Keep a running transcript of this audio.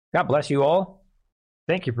God bless you all.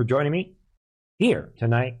 Thank you for joining me here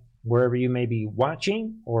tonight, wherever you may be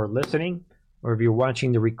watching or listening, or if you're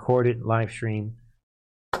watching the recorded live stream.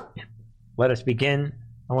 Let us begin.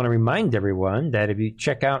 I want to remind everyone that if you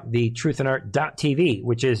check out the truthandart.tv,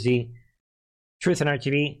 which is the Truth and Art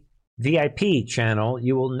TV VIP channel,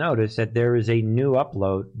 you will notice that there is a new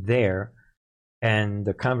upload there. And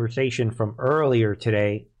the conversation from earlier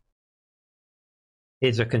today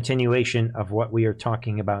is a continuation of what we are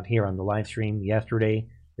talking about here on the live stream yesterday,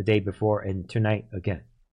 the day before, and tonight again.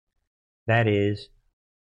 That is,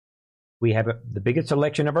 we have the biggest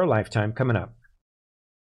election of our lifetime coming up.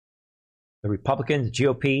 The Republicans,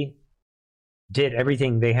 GOP, did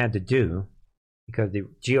everything they had to do because the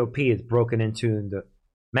GOP is broken into the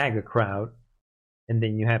MAGA crowd. And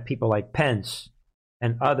then you have people like Pence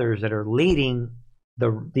and others that are leading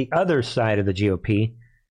the other side of the GOP,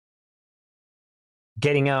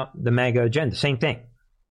 getting out the MAGA agenda. Same thing.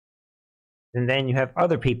 And then you have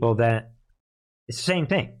other people that it's the same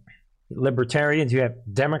thing. Libertarians, you have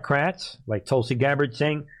Democrats like Tulsi Gabbard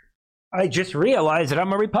saying, I just realized that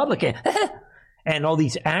I'm a Republican. And all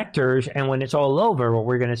these actors, and when it's all over, what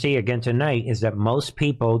we're going to see again tonight is that most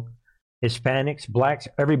people, Hispanics, blacks,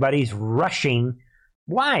 everybody's rushing.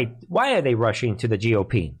 Why? Why are they rushing to the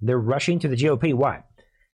GOP? They're rushing to the GOP. Why?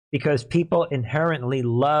 Because people inherently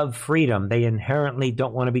love freedom. They inherently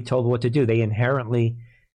don't want to be told what to do. They inherently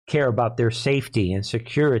care about their safety and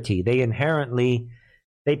security.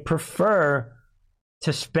 They prefer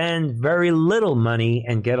to spend very little money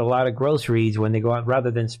and get a lot of groceries when they go out, rather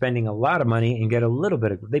than spending a lot of money and get a little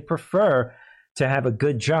bit of. They prefer to have a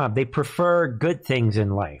good job. They prefer good things in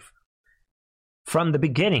life. From the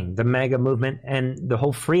beginning, the MAGA movement and the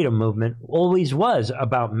whole freedom movement always was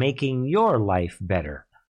about making your life better.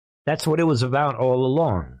 That's what it was about all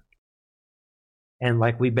along. And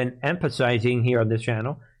like we've been emphasizing here on this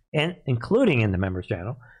channel, and including in the members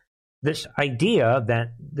channel, this idea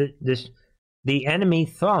that the enemy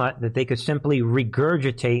thought that they could simply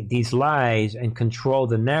regurgitate these lies and control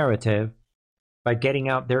the narrative by getting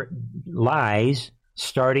out their lies,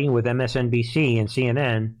 starting with MSNBC and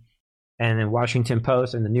CNN and then Washington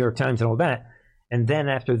Post and the New York Times and all that. And then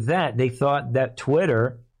after that, they thought that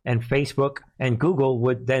Twitter and Facebook and Google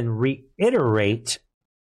would then reiterate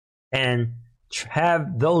and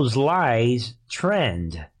have those lies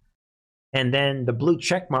trend. And then the blue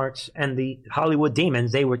check marks and the Hollywood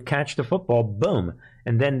demons, they would catch the football, boom.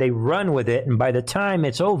 And then they run with it. And by the time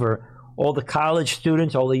it's over, all the college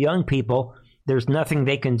students, all the young people, there's nothing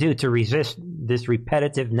they can do to resist this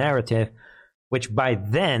repetitive narrative, which by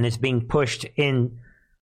then is being pushed in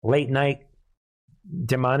late night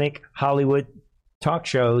demonic Hollywood talk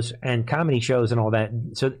shows and comedy shows and all that.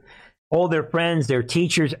 So all their friends, their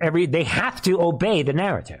teachers, they have to obey the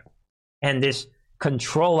narrative. And this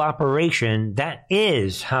control operation, that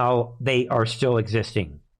is how they are still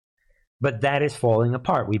existing. But that is falling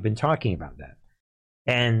apart. We've been talking about that.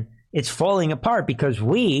 And it's falling apart because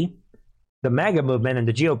we, the MAGA movement and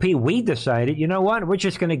the GOP, we decided, you know what? We're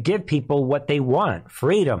just going to give people what they want,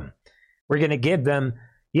 freedom. We're going to give them,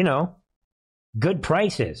 good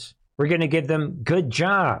prices. We're going to give them good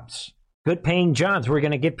jobs, good paying jobs. We're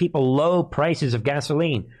going to give people low prices of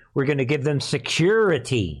gasoline. We're going to give them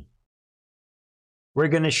security. We're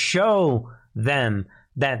going to show them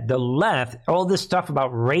that the left, all this stuff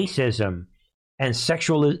about racism and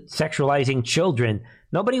sexualizing children,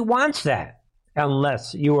 nobody wants that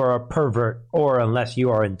unless you are a pervert or unless you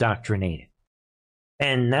are indoctrinated.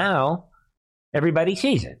 And now everybody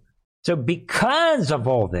sees it. So because of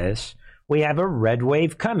all this, we have a red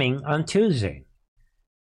wave coming on Tuesday.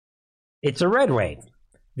 It's a red wave.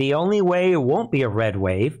 The only way it won't be a red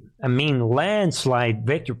wave, landslide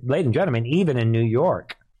victory, ladies and gentlemen, even in New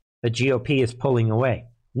York, the GOP is pulling away.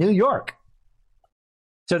 New York.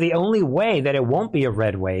 So the only way that it won't be a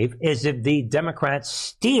red wave is if the Democrats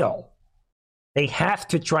steal. They have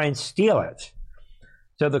to try and steal it.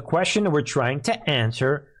 So the question that we're trying to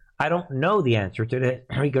answer, I don't know the answer to it.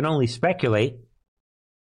 We can only speculate,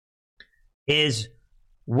 is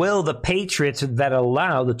will the Patriots that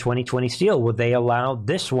allow the 2020 steal, will they allow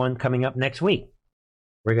this one coming up next week?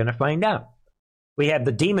 We're going to find out. We have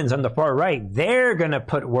the demons on the far right. They're going to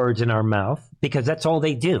put words in our mouth because that's all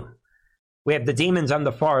they do. We have the demons on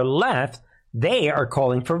the far left. They are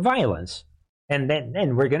calling for violence. And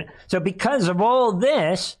then we're going to... So because of all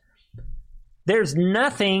this, there's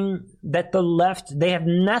nothing that the left... They have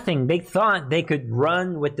nothing. They thought they could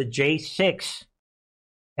run with the J6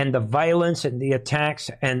 and the violence and the attacks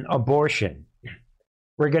and abortion.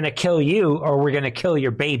 We're going to kill you or we're going to kill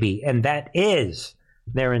your baby. And that is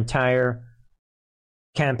their entire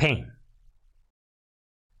campaign.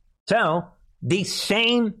 So these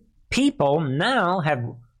same people now have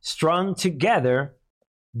strung together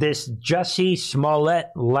this Jussie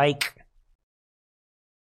Smollett-like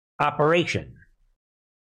operation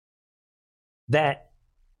that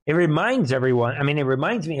it reminds everyone, I mean, it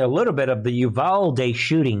reminds me a little bit of the Uvalde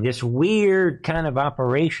shooting, this weird kind of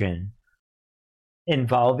operation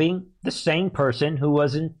involving the same person who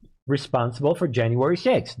wasn't responsible for January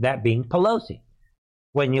 6th, that being Pelosi,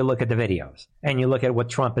 when you look at the videos and you look at what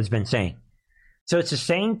Trump has been saying. So it's the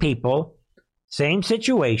same people, same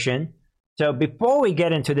situation. So before we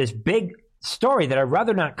get into this big story that I'd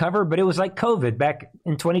rather not cover, but it was like COVID back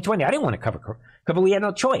in 2020. I didn't want to cover, we had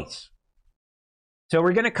no choice. So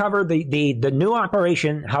we're going to cover the new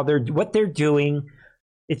operation, what they're doing.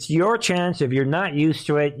 It's your chance. If you're not used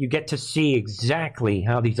to it, you get to see exactly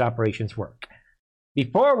how these operations work.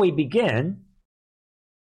 Before we begin,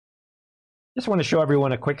 just want to show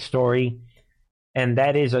everyone a quick story, and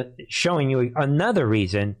that is showing you another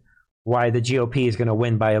reason why the GOP is going to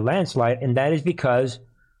win by a landslide, and that is because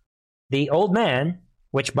the old man,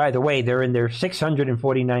 which, by the way, they're in their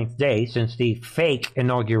 649th day since the fake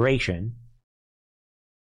inauguration,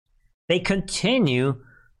 they continue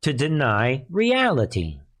to deny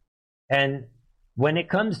reality. And when it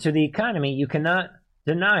comes to the economy, you cannot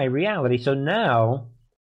deny reality. So now,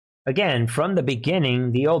 again, from the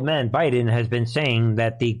beginning, the old man Biden has been saying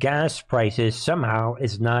that the gas prices somehow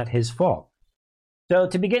is not his fault. So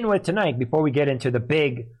to begin with tonight, before we get into the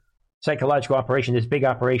big psychological operation, this big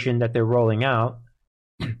operation that they're rolling out,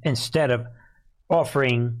 instead of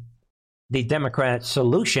offering the Democrats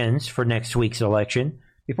solutions for next week's election,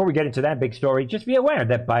 before we get into that big story, just be aware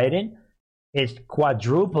that Biden is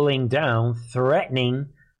quadrupling down, threatening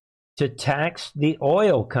to tax the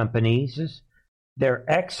oil companies, their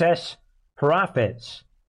excess profits,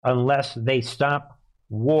 unless they stop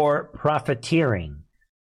war profiteering.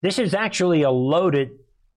 This is actually a loaded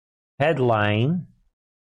headline,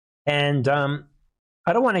 and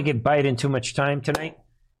I don't want to give Biden too much time tonight.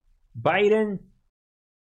 Biden,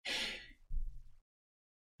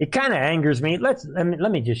 it kind of angers me. Let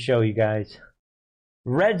me just show you guys.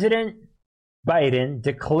 President Biden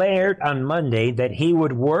declared on Monday that he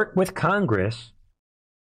would work with Congress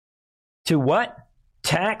to what?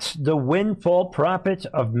 Tax the windfall profits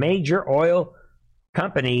of major oil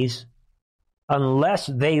companies unless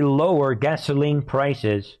they lower gasoline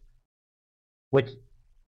prices, which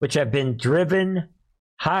have been driven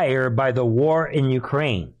higher by the war in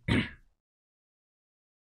Ukraine.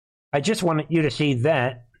 I just wanted you to see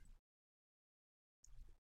that.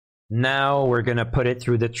 Now we're going to put it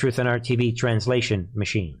through the Truth and Art TV translation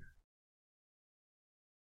machine.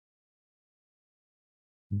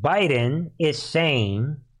 Biden is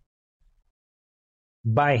saying,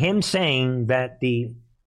 by him saying that the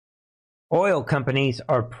oil companies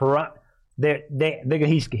are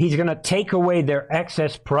he's going to take away their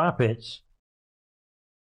excess profits,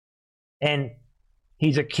 and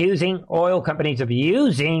he's accusing oil companies of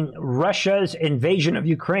using Russia's invasion of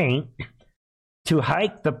Ukraine to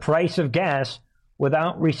hike the price of gas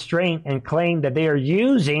without restraint, and claim that they are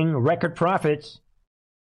using record profits.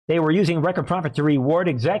 They were using record profit to reward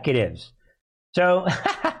executives. So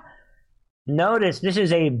notice this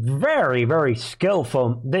is a very, very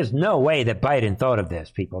skillful. There's no way that Biden thought of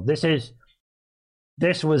this, people. This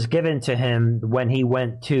was given to him when he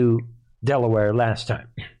went to Delaware last time.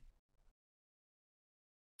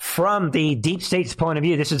 From the deep state's point of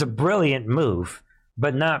view, this is a brilliant move,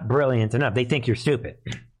 but not brilliant enough. They think you're stupid.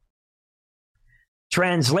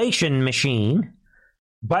 Translation machine.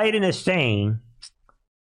 Biden is saying,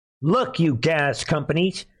 look, you gas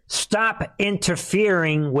companies, stop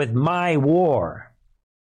interfering with my war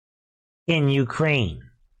in Ukraine.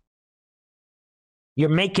 You're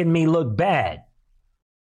making me look bad.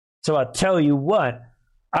 So I'll tell you what,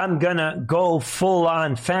 I'm going to go full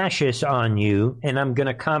on fascist on you, and I'm going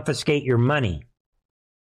to confiscate your money.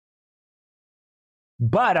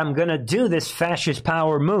 But I'm going to do this fascist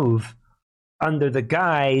power move under the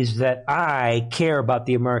guise that I care about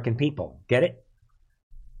the American people. Get it?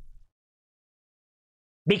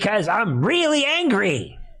 Because I'm really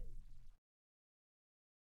angry.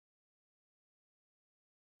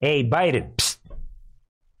 Hey, Biden,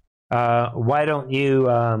 why don't you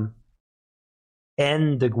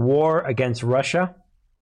end the war against Russia?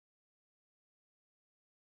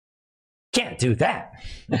 Can't do that.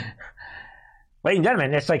 Ladies and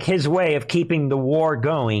gentlemen, it's like his way of keeping the war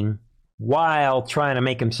going while trying to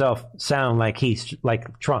make himself sound like he's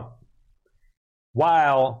like Trump,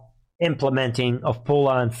 while implementing a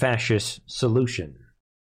full-on fascist solution.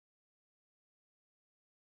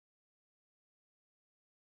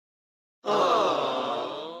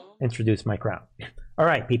 introduce my crown. All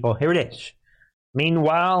right, people, here it is.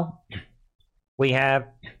 Meanwhile, we're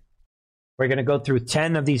going to go through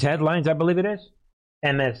 10 of these headlines, I believe it is.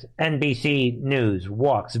 NBC News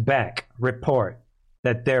walks back report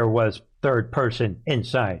that there was third person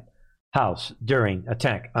inside house during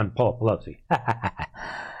attack on Paul Pelosi.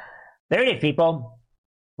 There it is, people.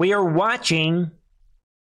 We are watching.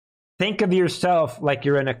 Think of yourself like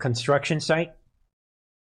you're in a construction site.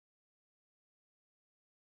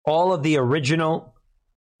 All of the original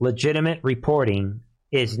legitimate reporting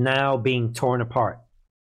is now being torn apart.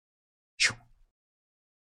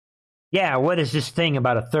 Yeah, what is this thing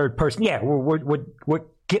about a third person? Yeah,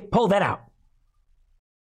 pull that out.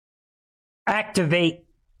 Activate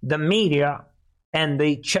the media and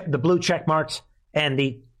the blue check marks and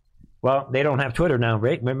they don't have Twitter now,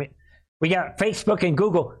 right? We got Facebook and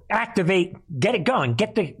Google. Activate, get it going.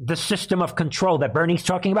 Get the system of control that Bernie's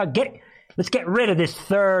talking about. Let's get rid of this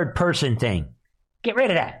third person thing. Get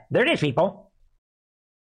rid of that. There it is, people.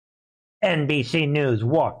 NBC News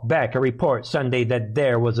walked back a report Sunday that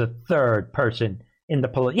there was a third person in the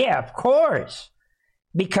police. Yeah, of course.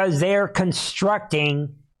 Because they're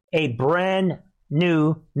constructing a brand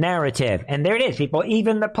new narrative. And there it is, people.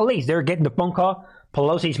 Even the police, they're getting the phone call.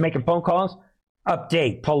 Pelosi's making phone calls.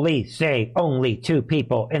 Update, police say only 2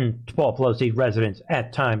 people in Paul Pelosi's residence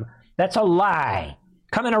at time. That's a lie.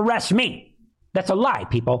 Come and arrest me. That's a lie,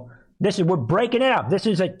 people. We're breaking it up. This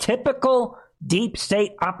is a typical deep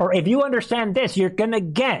state operation. If you understand this, you're going to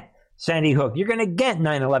get Sandy Hook. You're going to get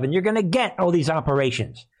 9/11. You're going to get all these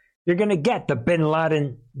operations. You're going to get the Bin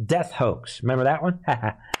Laden death hoax. Remember that one?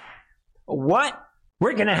 What?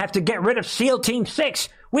 We're going to have to get rid of SEAL Team 6.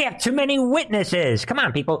 We have too many witnesses. Come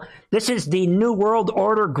on, people. This is the New World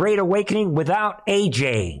Order Great Awakening without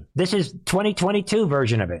AJ. This is 2022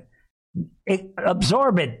 version of it.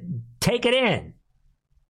 Absorb it. Take it in.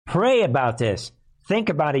 Pray about this. Think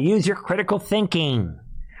about it. Use your critical thinking.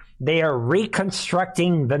 They are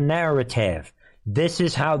reconstructing the narrative. This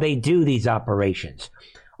is how they do these operations.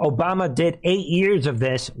 Obama did 8 years of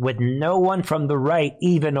this with no one from the right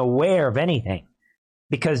even aware of anything.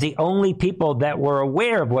 Because the only people that were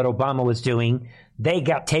aware of what Obama was doing, they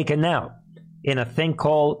got taken out in a thing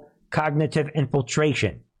called cognitive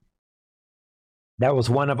infiltration. That was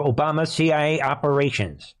one of Obama's CIA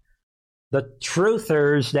operations. The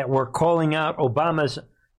truthers that were calling out Obama's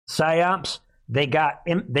psyops, they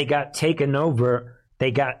got taken over.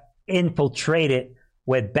 They got infiltrated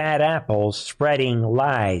with bad apples, spreading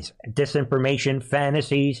lies, disinformation,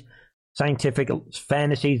 fantasies, scientific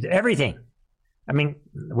fantasies, everything. I mean,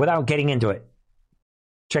 without getting into it,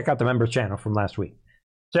 check out the members channel from last week.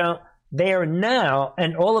 So they are now,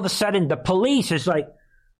 and all of a sudden the police is like,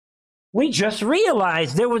 we just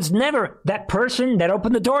realized there was never, that person that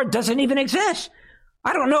opened the door doesn't even exist.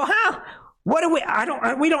 I don't know how.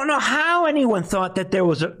 We don't know how anyone thought that there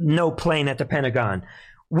was no plane at the Pentagon.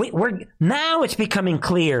 Now it's becoming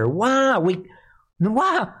clear. Wow.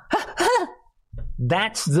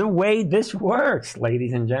 That's the way this works,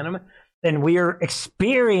 ladies and gentlemen. And we are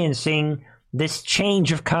experiencing this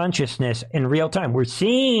change of consciousness in real time. We're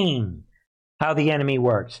seeing how the enemy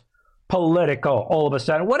works. Political, all of a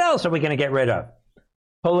sudden. What else are we going to get rid of?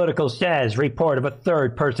 Political says report of a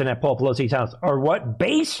third person at Paul Pelosi's house. Or what?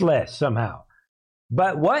 Baseless somehow.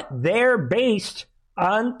 But what? They're based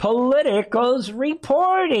on Political's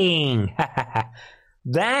reporting.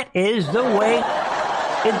 That is the way.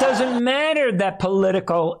 It doesn't matter that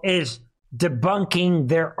Political is debunking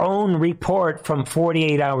their own report from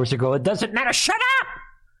 48 hours ago. It doesn't matter. Shut up!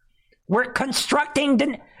 We're constructing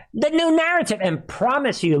the new narrative. And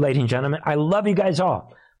promise you, ladies and gentlemen, I love you guys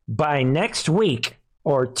all. By next week,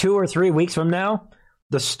 or 2 or 3 weeks from now,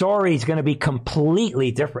 the story is going to be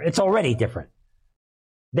completely different. It's already different.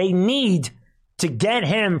 They need to get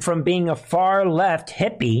him from being a far left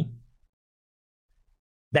hippie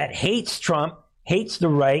that hates Trump, hates the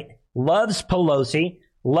right, loves Pelosi,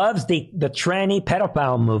 loves the tranny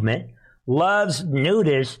pedophile movement, loves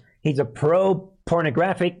nudists. He's a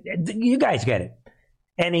pro-pornographic. You guys get it.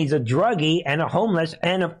 And he's a druggie and a homeless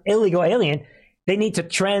and an illegal alien. They need to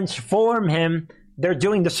transform him. They're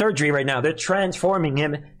doing the surgery right now. They're transforming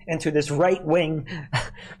him into this right wing.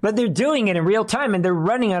 But they're doing it in real time, and they're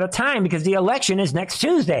running out of time because the election is next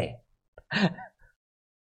Tuesday.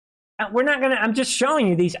 We're not going to, I'm just showing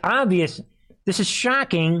you these obvious, this is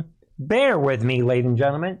shocking. Bear with me, ladies and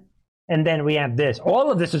gentlemen. And then we have this.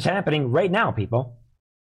 All of this is happening right now, people.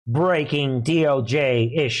 Breaking,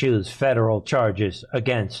 DOJ issues federal charges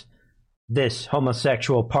against this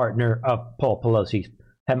homosexual partner of Paul Pelosi's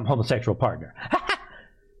homosexual partner.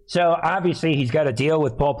 So obviously he's got a deal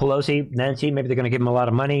with Paul Pelosi, Nancy. Maybe they're going to give him a lot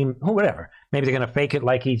of money, whatever. Maybe they're going to fake it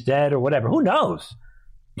like he's dead or whatever. Who knows?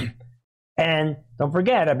 And don't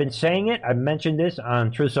forget, I've been saying it. I've mentioned this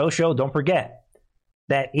on True Social. Don't forget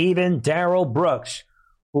that even Darrell Brooks,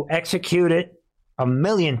 who executed 1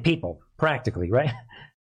 million people practically, right?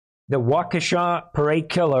 The Waukesha parade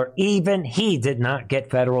killer, even he did not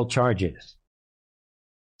get federal charges.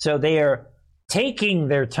 So they are taking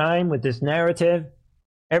their time with this narrative.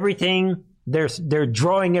 Everything, they're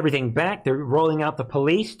drawing everything back. They're rolling out the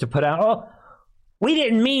police to put out, oh, we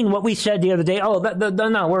didn't mean what we said the other day. Oh,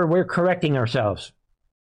 no, we're correcting ourselves.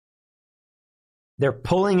 They're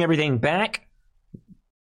pulling everything back.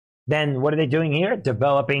 Then what are they doing here?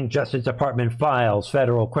 Developing Justice Department files,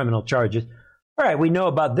 federal criminal charges. All right, we know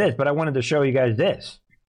about this, but I wanted to show you guys this.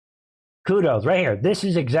 Kudos, right here. This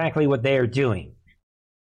is exactly what they are doing.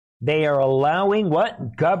 They are allowing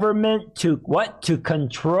what? Government to what? To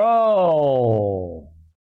control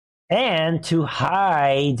and to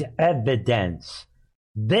hide evidence.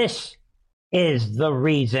 This is the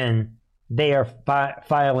reason they are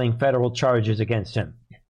filing federal charges against him.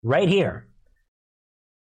 Right here.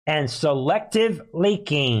 And selective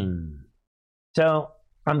leaking. So,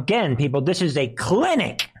 again, people, this is a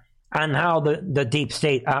clinic on how the deep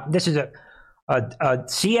state, this is a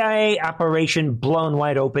CIA operation blown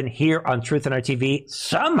wide open here on Truth and Our TV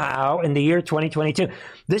somehow in the year 2022.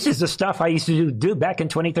 This is the stuff I used to do back in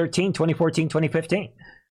 2013, 2014, 2015.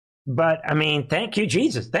 But, I mean, thank you,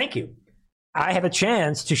 Jesus. Thank you. I have a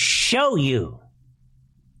chance to show you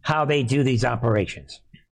how they do these operations.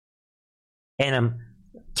 And I'm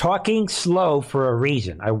talking slow for a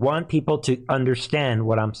reason. I want people to understand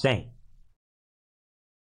what I'm saying.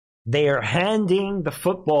 They are handing the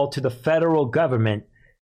football to the federal government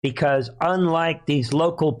because unlike these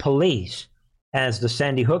local police, as the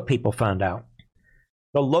Sandy Hook people found out,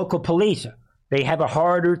 the local police, they have a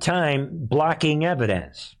harder time blocking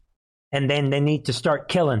evidence. And then they need to start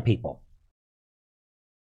killing people.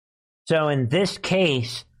 So in this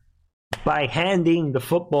case, by handing the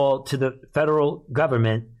football to the federal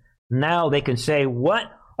government, now they can say, what?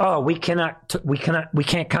 Oh, we can't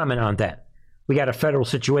comment on that. We got a federal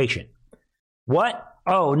situation. What?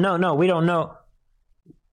 Oh, no, we don't know.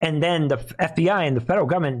 And then the FBI and the federal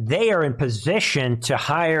government, they are in position to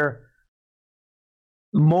hire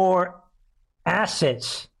more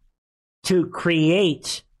assets to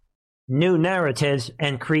create new narratives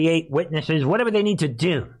and create witnesses, whatever they need to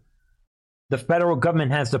do. The federal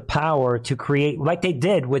government has the power to create, like they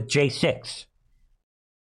did with J6.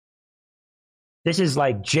 This is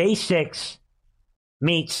like J6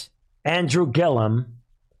 meets Andrew Gillum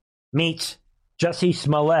meets Jussie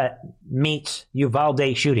Smollett meets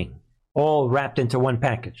Uvalde shooting, all wrapped into one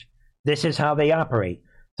package. This is how they operate.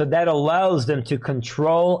 So that allows them to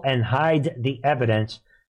control and hide the evidence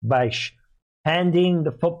by handing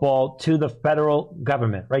the football to the federal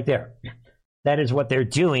government right there. That is what they're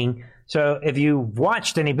doing. So if you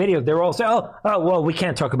watched any video, they're all saying, oh, well, we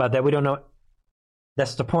can't talk about that. We don't know.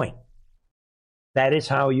 That's the point. That is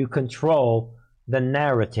how you control the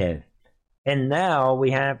narrative. And now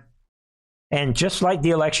we have, and just like the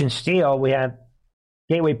election steal, we have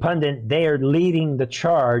Gateway Pundit. They are leading the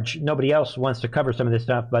charge. Nobody else wants to cover some of this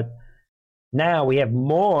stuff, but now we have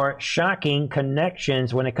more shocking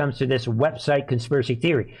connections when it comes to this website conspiracy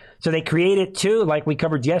theory. So they created two, like we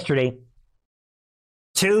covered yesterday,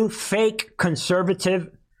 two fake conservative,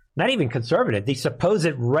 not even conservative, the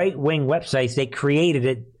supposed right-wing websites. They created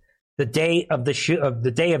it the day of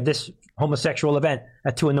the day of this homosexual event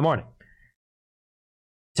at 2 a.m.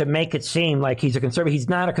 to make it seem like he's a conservative. He's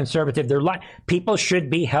not a conservative. They're people should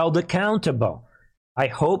be held accountable. I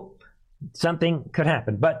hope something could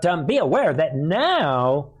happen. But be aware that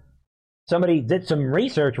now somebody did some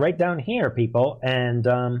research right down here, people. And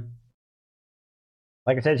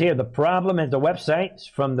like it says here, the problem is the websites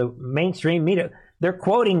from the mainstream media. They're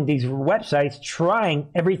quoting these websites, trying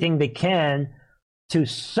everything they can to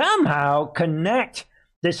somehow connect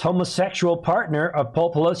this homosexual partner of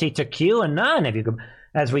Paul Pelosi to QAnon, if you could,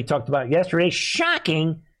 as we talked about yesterday.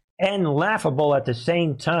 Shocking and laughable at the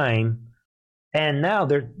same time. And now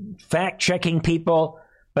they're fact-checking people.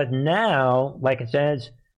 But now, like it says,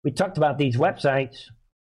 we talked about these websites.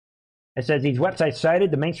 It says these websites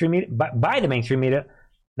cited the mainstream media, by the mainstream media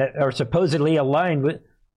that are supposedly aligned with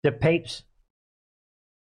the papes,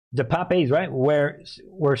 right,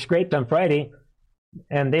 were scraped on Friday,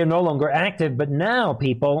 and they're no longer active. But now,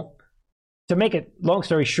 people, to make it long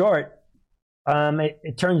story short,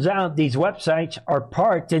 it turns out these websites are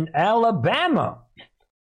parked in Alabama.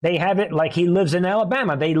 They have it like he lives in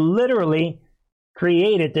Alabama. They literally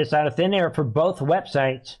created this out of thin air for both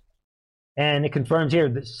websites And it confirms here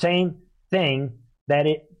the same thing that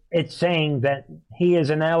it's saying that he is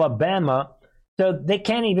in Alabama. So they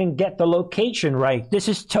can't even get the location right. This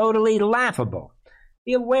is totally laughable.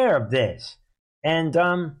 Be aware of this. And,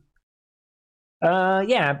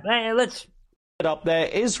 let's... Up there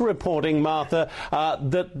is reporting, Martha,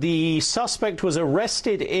 that the suspect was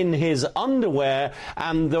arrested in his underwear,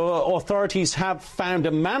 and the authorities have found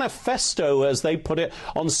a manifesto, as they put it,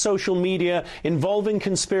 on social media involving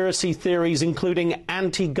conspiracy theories, including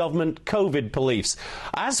anti-government COVID beliefs.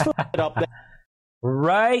 As for up there...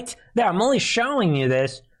 Right. Now, I'm only showing you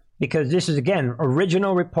this because this is, again,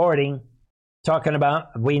 original reporting talking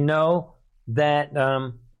about, we know that...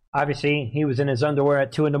 obviously, he was in his underwear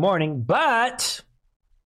at 2 a.m, but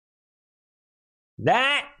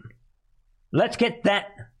let's get that.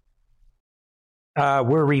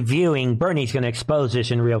 We're reviewing. Bernie's going to expose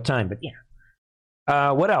this in real time, but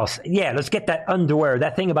yeah. What else? Yeah, let's get that underwear,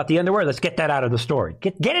 that thing about the underwear, let's get that out of the story.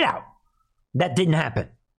 Get it out. That didn't happen.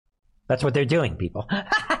 That's what they're doing, people.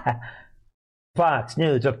 Fox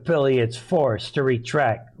News affiliates forced to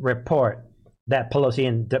retract report that Pelosi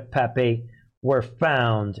and Pepe were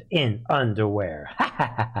found in underwear.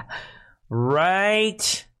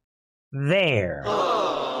 Right there.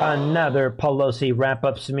 Another Pelosi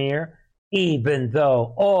wrap-up smear, even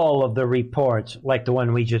though all of the reports, like the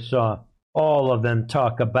one we just saw, all of them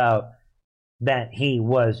talk about that he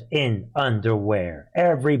was in underwear.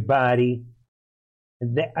 Everybody,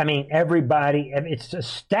 it's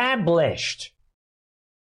established.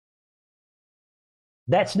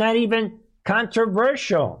 That's not even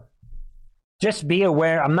controversial. Just be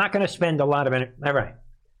aware. I'm not going to spend a lot of energy. All right.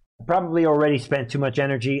 I probably already spent too much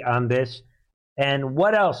energy on this. And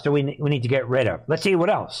what else do we need to get rid of? Let's see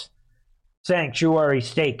what else. Sanctuary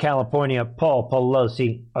State, California, Paul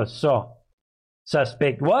Pelosi assault.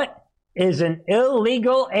 Suspect what? Is an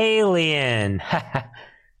illegal alien.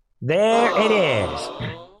 There it is.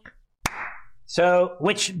 So,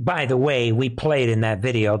 which, by the way, we played in that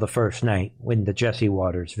video the first night in the Jesse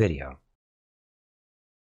Waters video.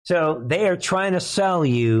 So they are trying to sell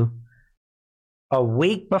you a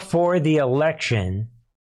week before the election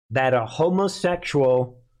that a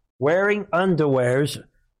homosexual wearing underwears,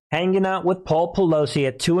 hanging out with Paul Pelosi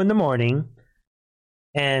at 2 a.m,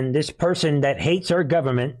 and this person that hates our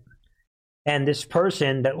government, and this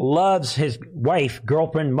person that loves his wife,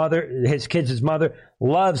 girlfriend, mother, his kids' mother,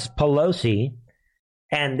 loves Pelosi,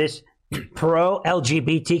 and this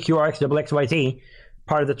pro-LGBTQRXXYZ,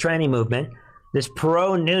 part of the tranny movement, this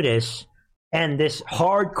pro-nudist, and this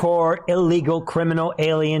hardcore illegal criminal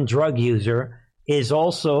alien drug user is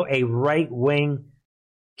also a right-wing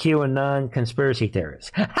QAnon conspiracy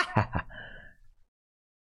theorist.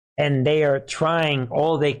 And they are trying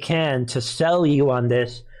all they can to sell you on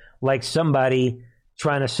this like somebody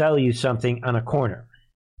trying to sell you something on a corner.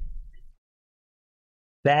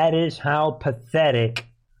 That is how pathetic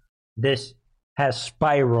this has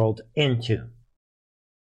spiraled into.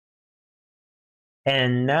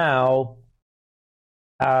 And now,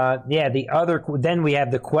 then we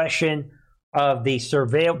have the question of the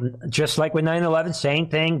surveillance, just like with 9/11, same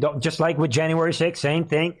thing, just like with January 6th, same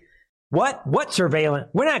thing. What surveillance?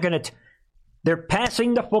 We're not going to, they're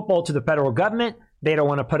passing the football to the federal government. They don't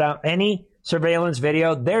want to put out any surveillance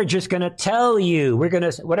video. They're just going to tell you,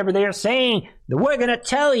 whatever they're saying, we're going to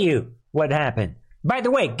tell you what happened. By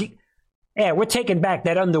the way, we're taking back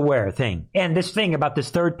that underwear thing. And this thing about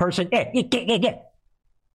this third person.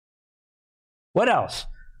 What else?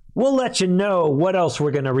 We'll let you know what else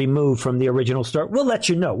we're going to remove from the original story. We'll let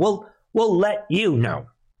you know. We'll let you know.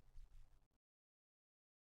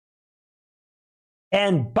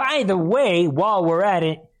 And by the way, while we're at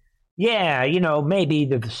it, maybe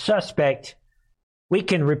the suspect, we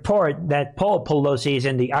can report that Paul Pelosi is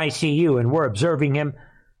in the ICU and we're observing him.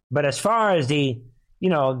 But as far as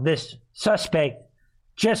this suspect,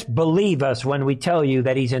 just believe us when we tell you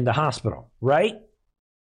that he's in the hospital, right?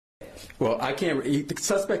 Well, I can't. The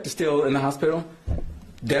suspect is still in the hospital.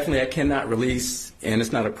 Definitely, I cannot release, and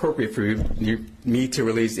it's not appropriate for me to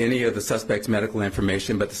release any of the suspect's medical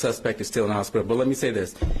information, but the suspect is still in the hospital. But let me say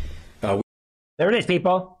this. There it is,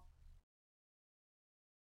 people.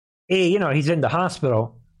 He's in the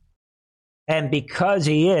hospital. And because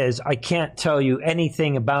he is, I can't tell you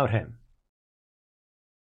anything about him.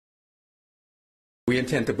 We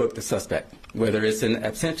intend to book the suspect, whether it's in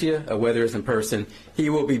absentia or whether it's in person.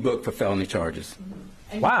 He will be booked for felony charges.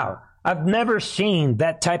 Wow. I've never seen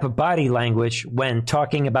that type of body language when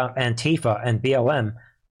talking about Antifa and BLM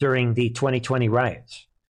during the 2020 riots.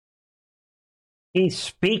 He's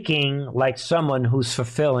speaking like someone who's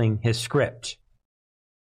fulfilling his script.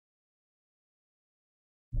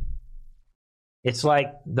 It's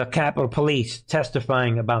like the Capitol Police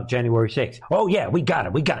testifying about January 6th. Oh, yeah, we got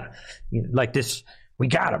him. Like this, we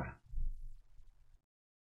got him.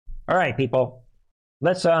 All right, people.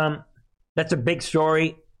 That's a big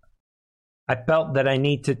story. I felt that I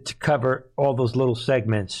need to cover all those little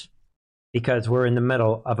segments because we're in the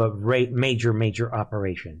middle of a major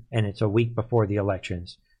operation, and it's a week before the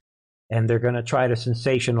elections. And they're going to try to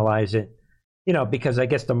sensationalize it, because I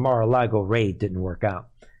guess the Mar-a-Lago raid didn't work out.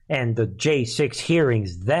 And the J6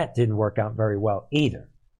 hearings, that didn't work out very well either.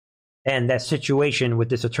 And that situation with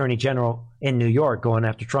this attorney general in New York going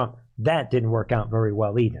after Trump, that didn't work out very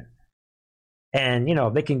well either. And,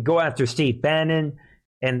 they can go after Steve Bannon,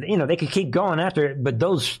 and, they can keep going after it, but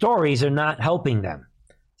those stories are not helping them.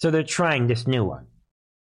 So they're trying this new one.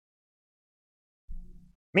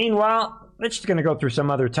 Meanwhile, we're just going to go through some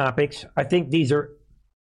other topics. I think these are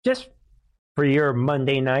just for your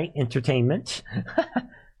Monday night entertainment.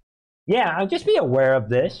 Yeah, just be aware of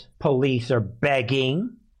this. Police are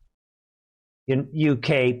begging in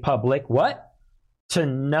UK public, what? To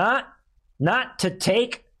not to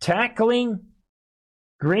take tackling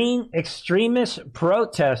green extremist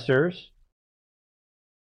protesters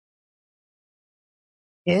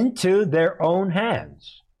into their own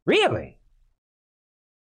hands. Really?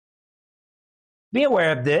 Be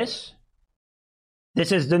aware of this.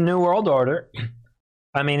 This is the New World Order.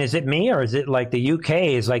 I mean, is it me, or is it like the UK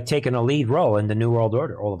is like taking a lead role in the New World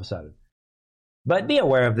Order all of a sudden? But be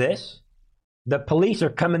aware of this. The police are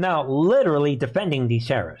coming out literally defending these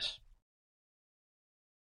terrorists.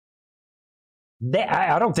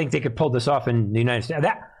 I don't think they could pull this off in the United States.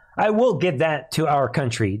 I will give that to our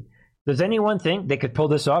country. Does anyone think they could pull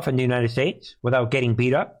this off in the United States without getting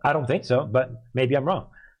beat up? I don't think so, but maybe I'm wrong.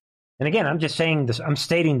 And again, I'm just saying this. I'm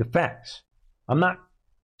stating the facts.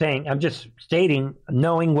 I'm just stating,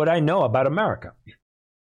 knowing what I know about America.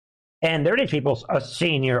 And there are these people, a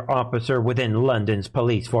senior officer within London's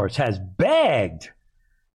police force has begged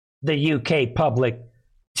the UK public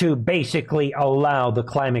to basically allow the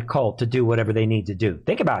climate cult to do whatever they need to do.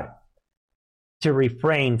 Think about it. To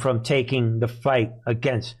refrain from taking the fight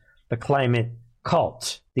against the climate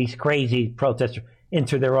cults, these crazy protesters,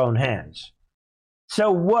 into their own hands.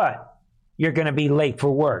 So what? You're going to be late for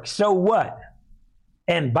work. So what?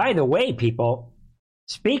 And by the way, people,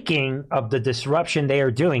 speaking of the disruption they are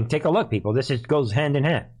doing, take a look, people. This goes hand in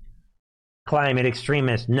hand. Climate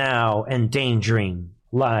extremists now endangering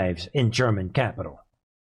lives in German capital.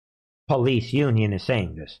 Police union is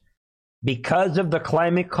saying this. Because of the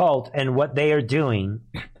climate cult and what they are doing,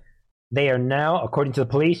 they are now, according to the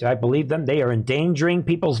police, I believe them, they are endangering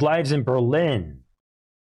people's lives in Berlin.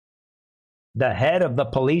 The head of the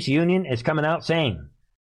police union is coming out saying,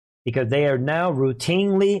 because they are now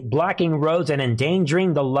routinely blocking roads and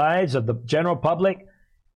endangering the lives of the general public.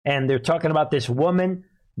 And they're talking about this woman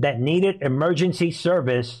that needed emergency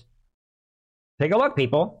service. Take a look,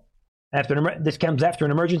 people. This comes after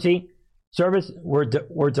an emergency service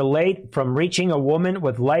were delayed from reaching a woman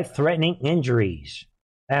with life-threatening injuries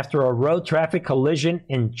after a road traffic collision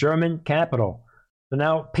in German capital. So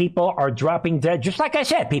now people are dropping dead. Just like I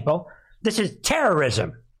said, people, this is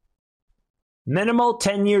terrorism. Minimal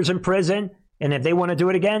 10 years in prison, and if they want to do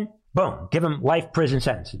it again, boom, give them life prison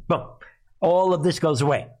sentences. Boom. All of this goes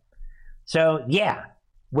away. So, yeah,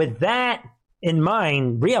 with that in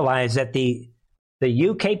mind, realize that the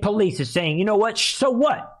UK police is saying, you know what, so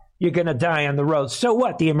what? You're going to die on the road. So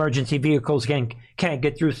what? The emergency vehicles can't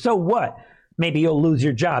get through. So what? Maybe you'll lose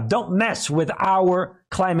your job. Don't mess with our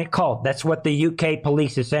climate cult. That's what the UK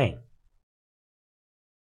police is saying.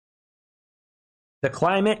 The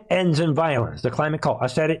climate ends in violence. The climate cult. I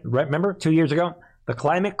said it, remember, 2 years ago? The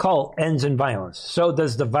climate cult ends in violence. So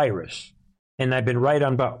does the virus. And I've been right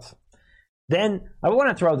on both. Then, I want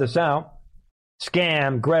to throw this out.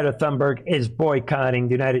 Scam, Greta Thunberg is boycotting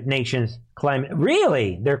the United Nations climate.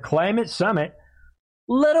 Really? Their climate summit?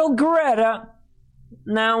 Little Greta.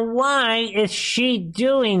 Now, why is she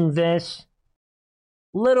doing this?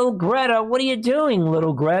 Little Greta, what are you doing,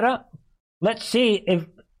 little Greta? Let's see if...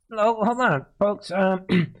 Oh, hold on, folks.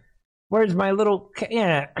 Where's my little...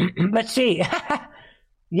 Yeah, let's see.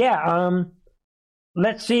 Yeah,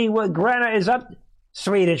 let's see what Greta is up to.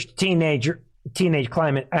 Swedish teenage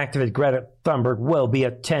climate activist Greta Thunberg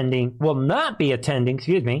will not be attending,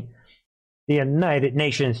 the United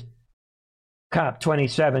Nations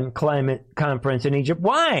COP27 climate conference in Egypt.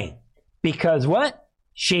 Why? Because what?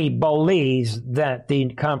 She believes that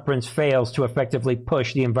the conference fails to effectively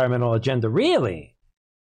push the environmental agenda. Really?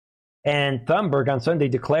 And Thunberg on Sunday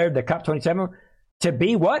declared the COP27 to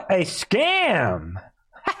be what? A scam.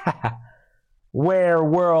 where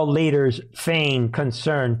world leaders feign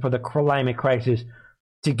concern for the climate crisis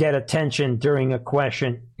to get attention during a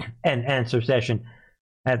question and answer session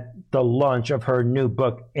at the launch of her new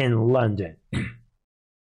book in London.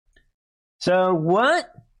 So what?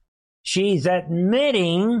 She's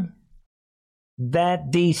admitting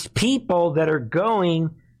that these people that are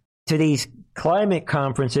going to these climate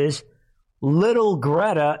conferences, little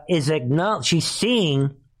Greta is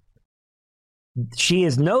she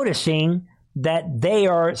is noticing that they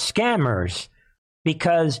are scammers,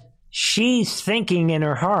 because she's thinking in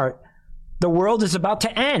her heart, the world is about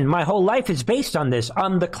to end. My whole life is based on this.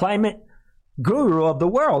 I'm the climate guru of the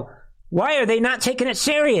world. Why are they not taking it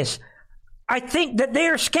serious? I think that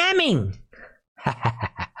they're scamming.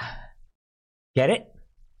 Get it?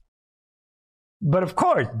 But of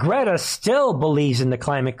course, Greta still believes in the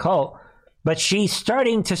climate cult, but she's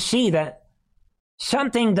starting to see that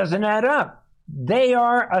something doesn't add up. They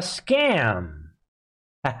are a scam.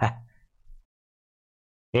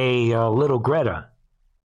 Hey, little Greta,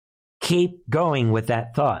 keep going with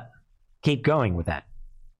that thought. Keep going with that.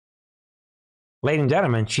 Ladies and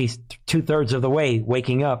gentlemen, she's 2/3 of the way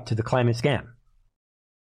waking up to the climate scam.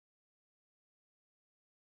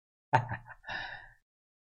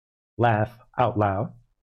 Laugh out loud.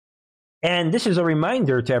 And this is a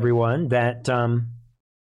reminder to everyone that,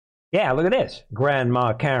 yeah, look at this.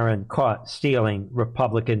 Grandma Karen caught stealing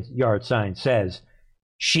Republican yard sign says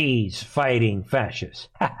she's fighting fascists.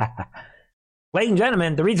 Ladies and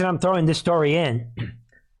gentlemen, the reason I'm throwing this story in,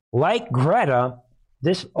 like Greta,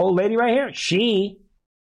 this old lady right here, she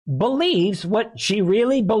believes what she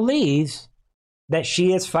really believes, that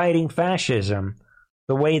she is fighting fascism,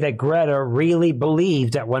 the way that Greta really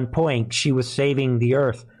believed at one point she was saving the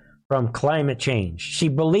earth from climate change. She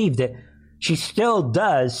believed it. She still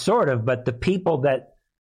does, sort of, but the people that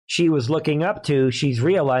she was looking up to, she's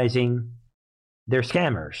realizing they're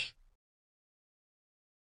scammers.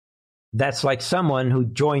 That's like someone who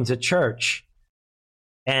joins a church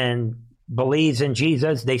and believes in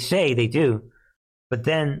Jesus. They say they do. But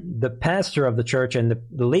then the pastor of the church and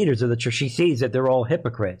the leaders of the church, she sees that they're all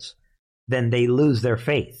hypocrites. Then they lose their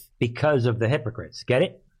faith because of the hypocrites. Get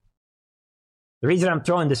it? The reason I'm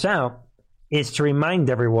throwing this out is to remind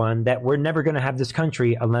everyone that we're never going to have this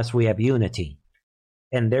country unless we have unity.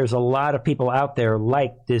 And there's a lot of people out there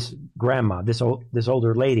like this grandma, this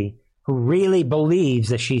older lady, who really believes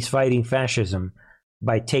that she's fighting fascism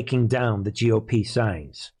by taking down the GOP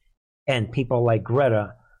signs. And people like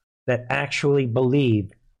Greta that actually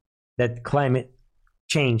believe that climate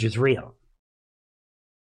change is real.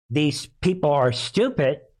 These people are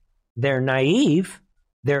stupid, they're naive,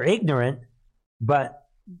 they're ignorant, but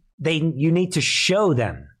you need to show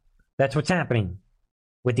them. That's what's happening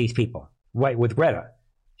with these people. Right, with Greta.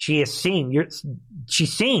 She's seen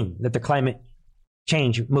that the climate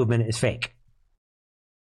change movement is fake.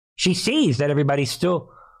 She sees that everybody's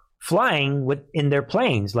still flying in their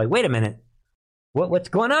planes. Like, wait a minute, what's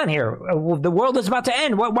going on here? The world is about to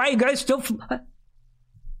end. Why are you guys still?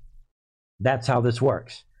 That's how this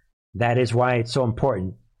works. That is why it's so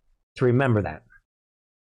important to remember that.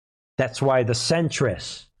 That's why the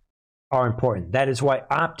centrists are important. That is why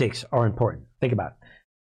optics are important. Think about it.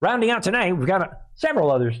 Rounding out tonight, we've got several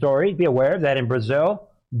other stories. Be aware that in Brazil,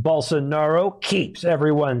 Bolsonaro keeps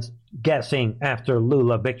everyone's guessing after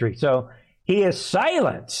Lula victory. So he is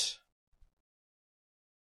silent.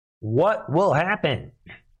 What will happen?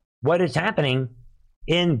 What is happening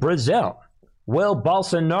in Brazil? Will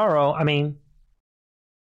Bolsonaro,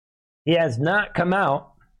 he has not come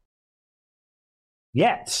out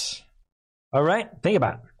yet. All right? Think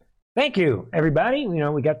about it. Thank you, everybody.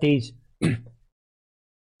 We got these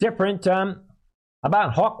different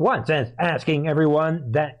about Hawk One says asking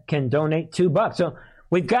everyone that can donate $2. So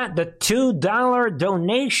we've got the $2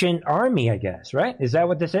 donation army, I guess, right? Is that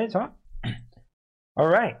what this is, Hawk? All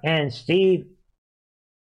right, and Steve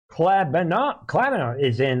Clabinot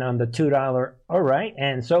is in on the $2. All right,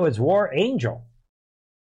 and so is War Angel.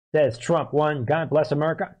 Says Trump won. God bless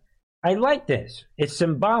America. I like this. It's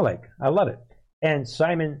symbolic. I love it. And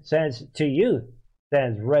Simon says to you,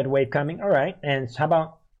 says Red Wave coming. All right, and how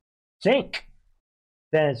about Sink?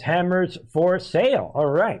 Says hammers for sale. All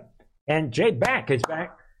right. And Jay Back is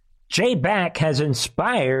back. Jay Back has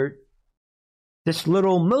inspired this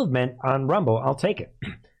little movement on Rumble. I'll take it.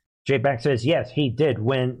 Jay Back says, yes, he did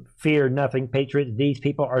win. Fear nothing, Patriot. These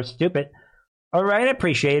people are stupid. All right. I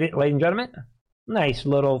appreciate it, ladies and gentlemen. Nice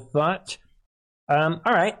little thought. All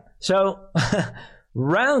right. So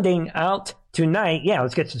rounding out tonight,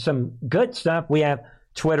 let's get to some good stuff. We have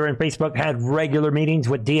Twitter and Facebook had regular meetings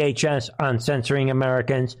with DHS on censoring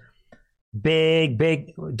Americans. big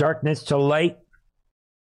darkness to light.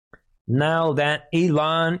 Now that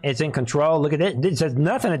Elon is in control, look at it. This has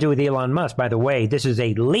nothing to do with Elon Musk, by the way. This is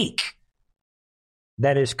a leak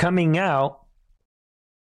that is coming out,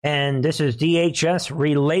 and this is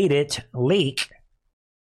DHS-related leak.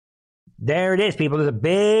 There it is, people. There's a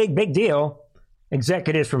big deal.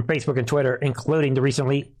 Executives from Facebook and Twitter, including the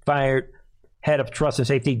recently fired head of trust and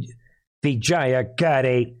safety, Vijaya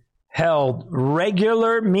Gadde, held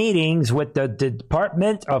regular meetings with the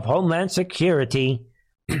Department of Homeland Security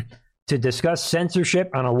to discuss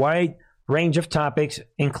censorship on a wide range of topics,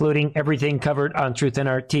 including everything covered on Truth and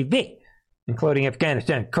Art TV, including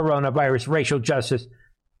Afghanistan, coronavirus, racial justice,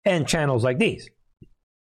 and channels like these.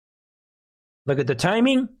 Look at the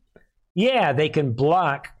timing. Yeah, they can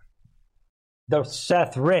block the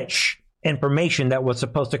Seth Rich information that was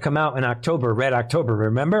supposed to come out in October, Red October,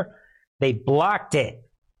 remember? They blocked it.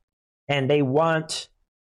 And they want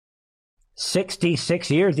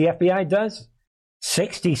 66 years, the FBI does?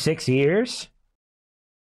 66 years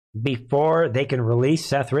before they can release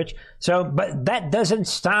Seth Rich. So, but that doesn't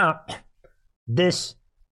stop this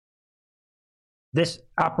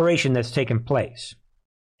operation that's taken place.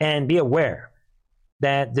 And be aware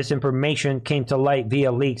that this information came to light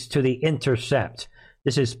via leaks to The Intercept.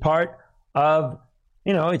 This is part of,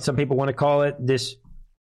 some people want to call it this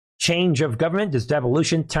change of government, this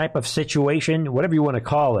devolution type of situation, whatever you want to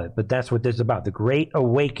call it. But that's what this is about, the Great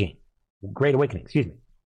Awakening.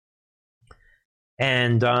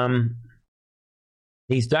 And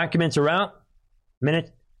these documents are out.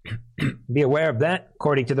 Be aware of that.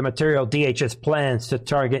 According to the material, DHS plans to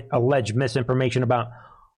target alleged misinformation about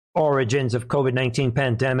origins of COVID-19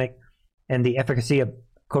 pandemic and the efficacy of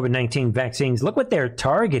COVID-19 vaccines. Look what they're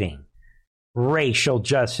targeting. Racial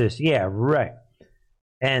justice. Yeah, right.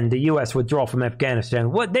 And the U.S. withdrawal from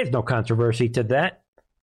Afghanistan. What? There's no controversy to that.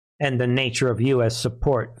 And the nature of U.S.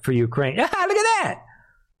 support for Ukraine. Look at that.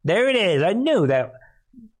 There it is. I knew that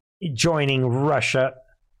joining Russia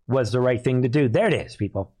was the right thing to do. There it is,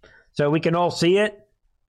 people. So we can all see it.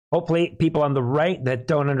 Hopefully, people on the right that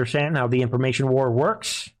don't understand how the information war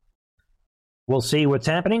works will see what's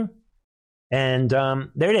happening. And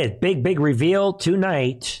there it is. Big reveal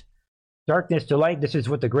tonight. Darkness to light. This is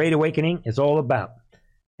what the Great Awakening is all about.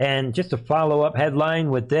 And just a follow-up headline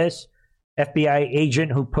with this, FBI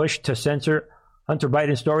agent who pushed to censor Hunter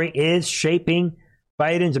Biden's story is shaping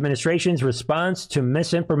Biden's administration's response to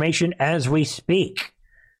misinformation as we speak.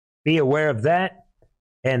 Be aware of that.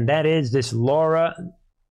 And that is this Laura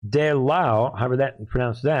DeLau, however that you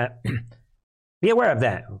pronounce that. Be aware of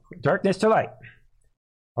that. Darkness to light.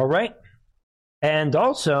 All right? And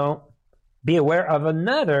also, be aware of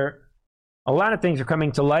a lot of things are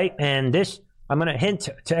coming to light, and this, I'm going to hint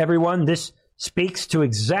to everyone, this speaks to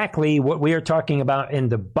exactly what we are talking about in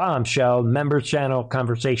the Bombshell Members Channel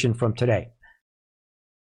conversation from today.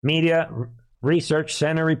 Media Research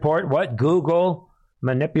Center report, what? Google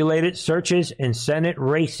manipulated searches in Senate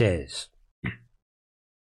races.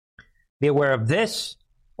 Be aware of this,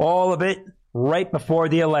 all of it right before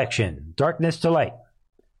the election. Darkness to light.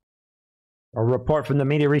 A report from the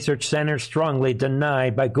Media Research Center strongly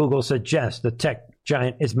denied by Google suggests the tech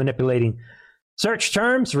giant is manipulating search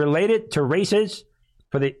terms related to races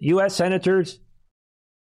for the U.S. senators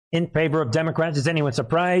in favor of Democrats. Is anyone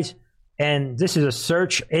surprised? And this is a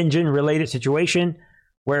search engine related situation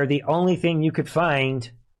where the only thing you could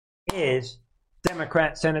find is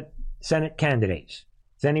Democrat Senate candidates.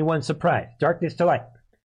 Is anyone surprised? Darkness to light.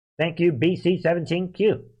 Thank you,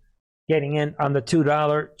 BC17Q. Getting in on the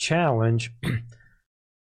 $2 challenge.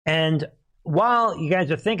 And while you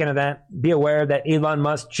guys are thinking of that, be aware that Elon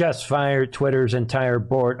Musk just fired Twitter's entire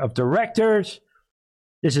board of directors.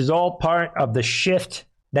 This is all part of the shift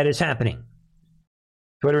that is happening.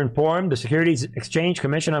 Twitter informed the Securities Exchange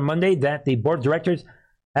Commission on Monday that the board of directors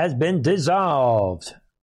has been dissolved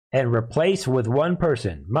and replaced with one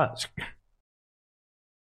person, Musk,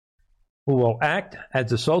 who will act as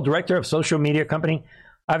the sole director of social media company.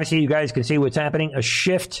 Obviously, you guys can see what's happening. A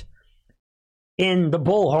shift in the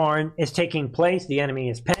bullhorn is taking place. The enemy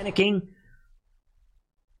is panicking.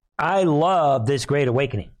 I love this Great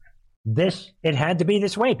Awakening. It had to be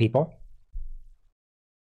this way, people.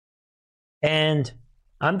 And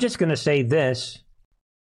I'm just going to say this.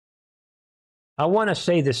 I want to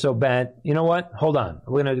say this so bad. You know what? Hold on.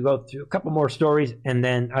 We're going to go through a couple more stories, and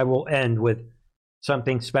then I will end with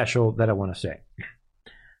something special that I want to say.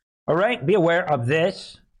 All right, be aware of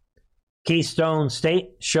this. Keystone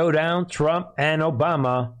State showdown, Trump and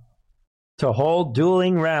Obama to hold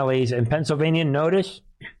dueling rallies in Pennsylvania. Notice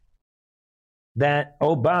that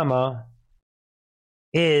Obama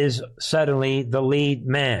is suddenly the lead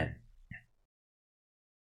man.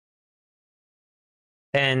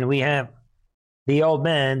 And we have the old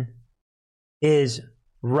man is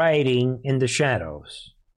riding in the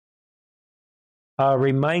shadows. A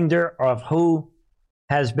reminder of who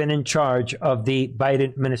has been in charge of the Biden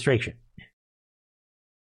administration.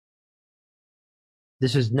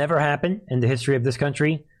 This has never happened in the history of this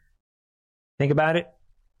country. Think about it.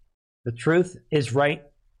 The truth is right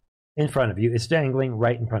in front of you. It's dangling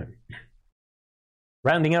right in front of you.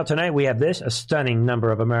 Rounding out tonight, we have this. A stunning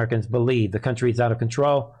number of Americans believe the country is out of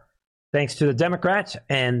control thanks to the Democrats.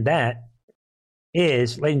 And that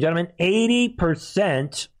is, ladies and gentlemen,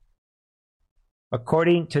 80%,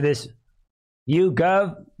 according to this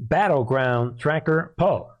YouGov Battleground Tracker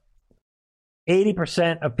poll.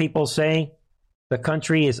 80% of people say the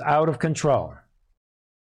country is out of control.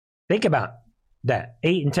 Think about that.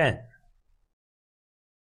 8 and 10.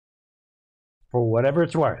 For whatever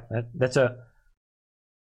it's worth. That's a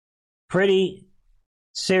pretty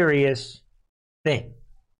serious thing.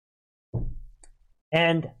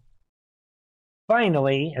 And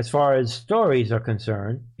finally, as far as stories are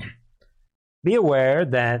concerned, be aware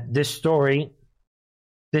that this story,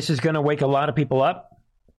 this is going to wake a lot of people up.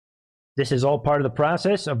 This is all part of the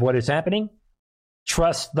process of what is happening.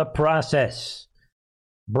 Trust the process.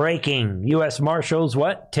 Breaking. U.S. Marshals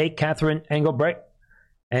what? Take Catherine Engelbrecht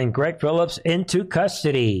and Greg Phillips into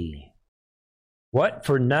custody. What?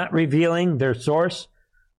 For not revealing their source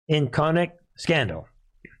in Connick scandal.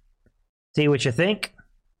 See what you think?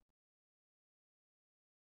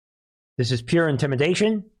 This is pure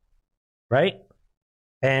intimidation, right?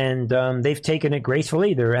 And they've taken it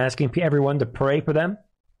gracefully. They're asking everyone to pray for them.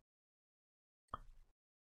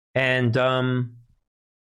 And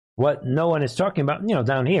what no one is talking about,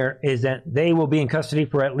 down here, is that they will be in custody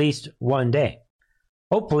for at least one day.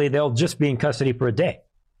 Hopefully, they'll just be in custody for a day.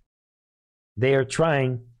 They are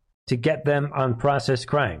trying to get them on processed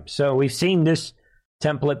crime. So we've seen this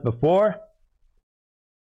template before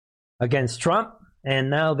against Trump, and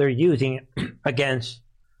now they're using it against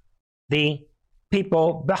the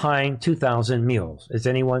people behind 2,000 Mules. Is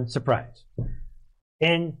anyone surprised?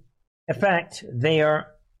 In effect, they are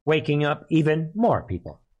waking up even more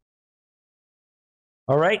people.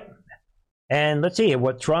 All right? And let's see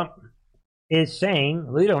what Trump is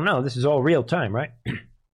saying. We don't know. This is all real time, right?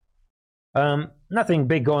 Nothing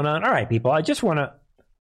big going on. All right, people. I just want to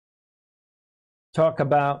talk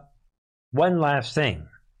about one last thing.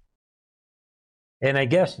 And I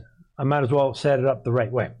guess I might as well set it up the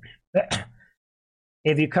right way.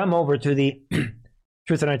 If you come over to the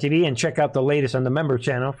Truth and TV and check out the latest on the member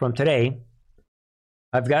channel from today,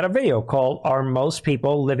 I've got a video called Are Most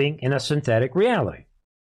People Living in a Synthetic Reality?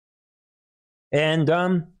 And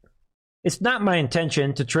it's not my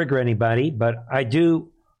intention to trigger anybody, but I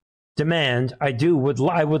do demand, I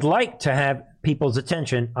would like to have people's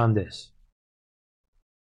attention on this.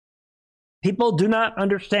 People do not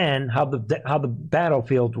understand how the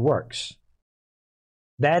battlefield works.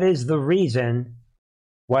 That is the reason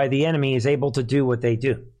why the enemy is able to do what they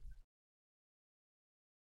do.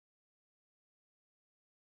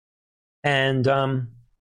 And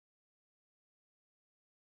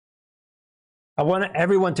I want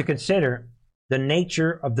everyone to consider the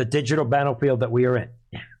nature of the digital battlefield that we are in.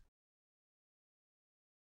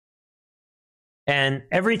 And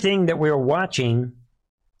everything that we are watching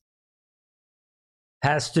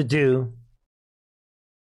has to do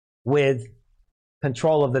with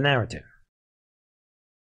control of the narrative.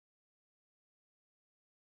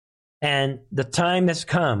 And the time has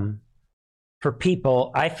come for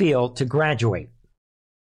people, I feel, to graduate.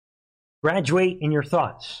 Graduate in your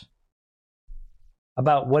thoughts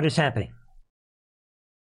about what is happening.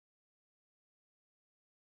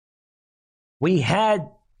 We had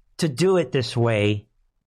to do it this way.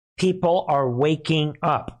 People are waking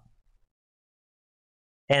up.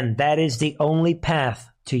 And that is the only path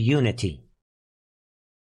to unity.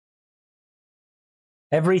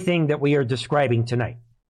 Everything that we are describing tonight.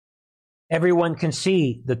 Everyone can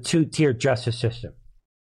see the two-tier justice system.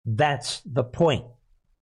 That's the point.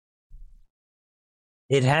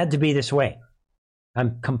 It had to be this way.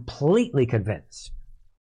 I'm completely convinced.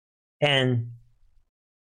 And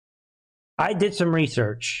I did some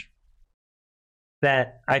research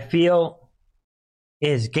that I feel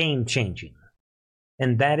is game-changing.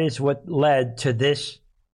 And that is what led to this,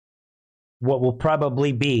 what will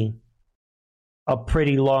probably be a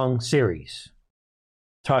pretty long series,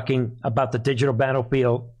 talking about the digital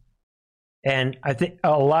battlefield. And I think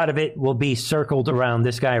a lot of it will be circled around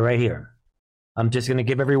this guy right here. I'm just going to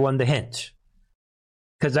give everyone the hint.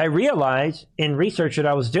 Because I realized in research that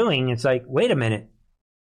I was doing, it's like, wait a minute.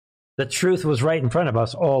 The truth was right in front of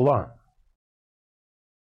us all along.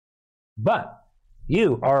 But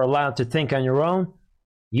You are allowed to think on your own.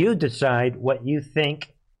 You decide what you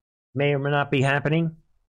think may or may not be happening.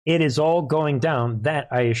 It is all going down, that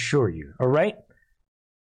I assure you. All right?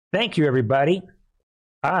 Thank you, everybody.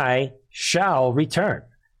 I shall return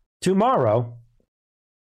tomorrow,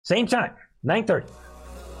 same time, 9:30.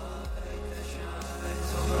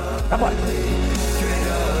 Bye-bye.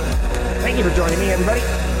 Thank you for joining me, everybody.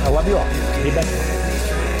 I love you all. Be best.